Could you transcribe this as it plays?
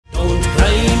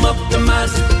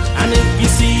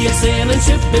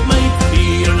sailing ship, it might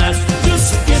be your last.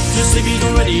 Just get your civvies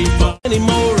ready for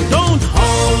anymore. Don't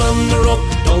haul on the rope,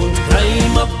 don't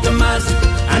climb up the mast.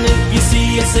 And if you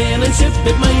see a sailing ship,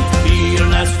 it might be your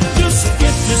last. Just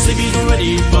get your civvies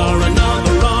ready for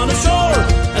another run ashore.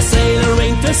 A sailor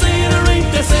ain't a sailor,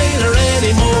 ain't a sailor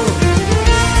anymore.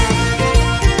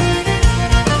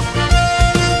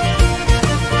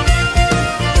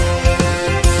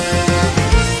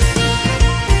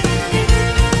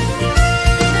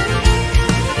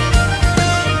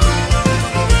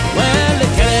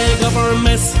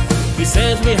 He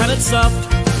says we had it soft.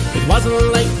 It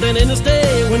wasn't like then in his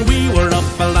day when we were up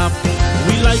aloft.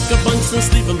 We like our bunks and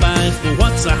sleeping bags, but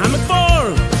what's a hammock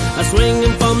for? A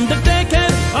swinging from the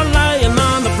deckhead or lying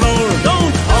on the floor.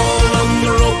 Don't haul on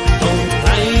the rope, don't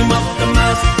climb up the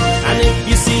mast. And if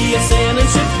you see a sailing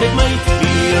ship, it might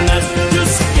be your last.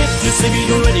 Just get your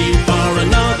civvies ready for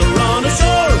another run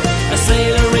ashore. A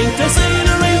sailor ain't a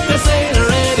sailor, ain't a sailor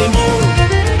anymore.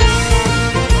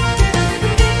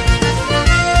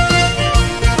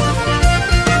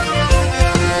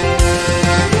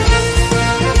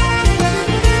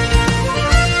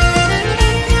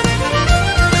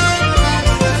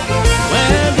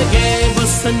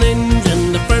 An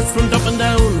engine, the first one up and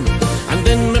down, and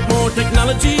then with more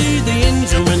technology the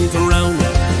engine went around.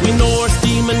 We know our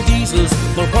steam and diesels,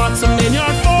 but what's a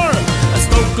main-yard for? A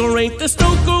stoker ain't a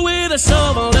stoker with a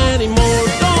shovel anymore.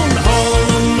 Don't haul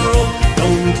on the rope,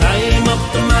 don't climb up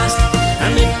the mast.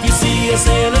 And if you see a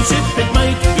sailing ship, it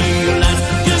might be your last.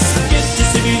 Just get your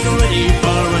civvies ready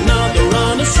for another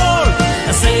run ashore.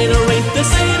 A sailor ain't a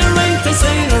sailor, ain't a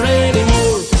sailor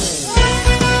anymore.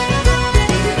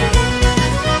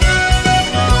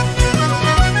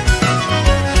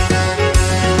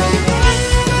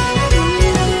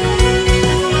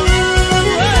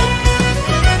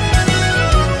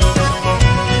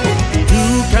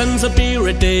 A beer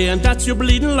a day, and that's your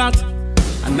bleeding lot.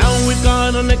 And now we've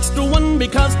got an extra one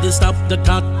because they stopped the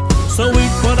tot. So we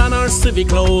put on our civvy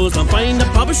clothes and find a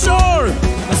pub ashore.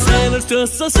 A sailor's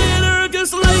just a sailor,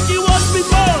 just like he was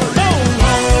before. Don't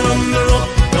haul on the rope,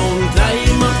 don't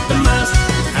climb up the mast.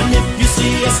 And if you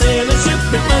see a sailing ship,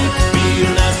 it might be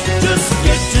your last. Just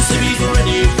get your civvies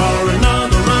ready for